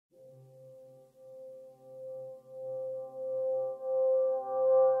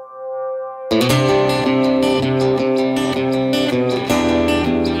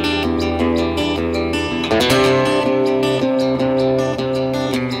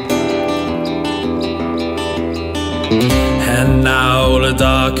And now the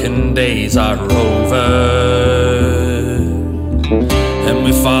darkened days are over, and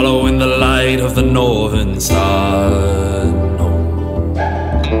we follow in the light of the northern star.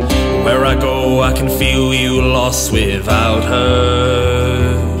 Where I go, I can feel you lost without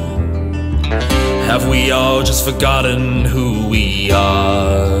her. Have we all just forgotten who we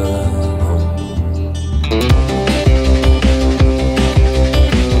are?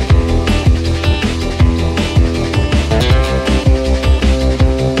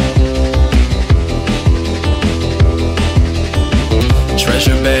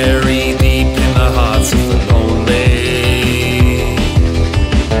 Treasure buried deep in the hearts of the lonely,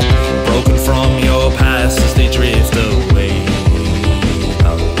 broken from your past as they drift away.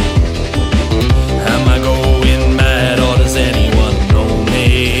 Am I going mad, or does anyone know me?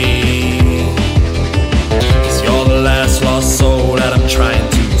 'Cause you're the last lost soul that I'm trying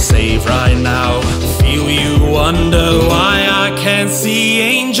to save right now. Feel you wonder why I can't see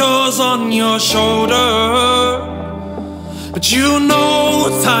angels on your shoulder, but you know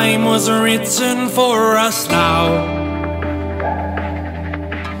time was written for us now.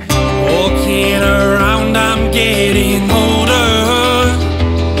 Walking around, I'm getting older.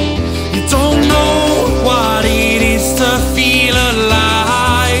 You don't know what it is to feel alive.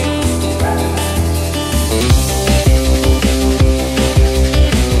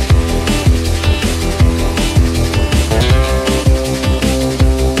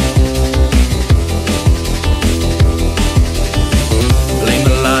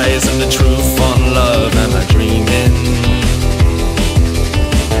 And the truth on love, am I dreaming?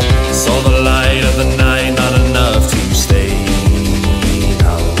 Saw the light of the night, not enough to stay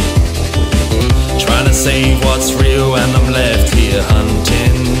now. Trying to save what's real, and I'm left here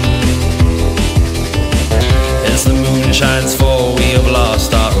hunting. As the moon shines full, we have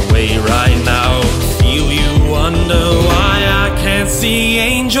lost our way right now. Feel you wonder why I can't see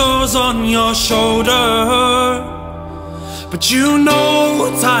angels on your shoulder, but you know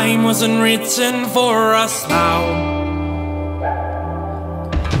time wasn't written for us now.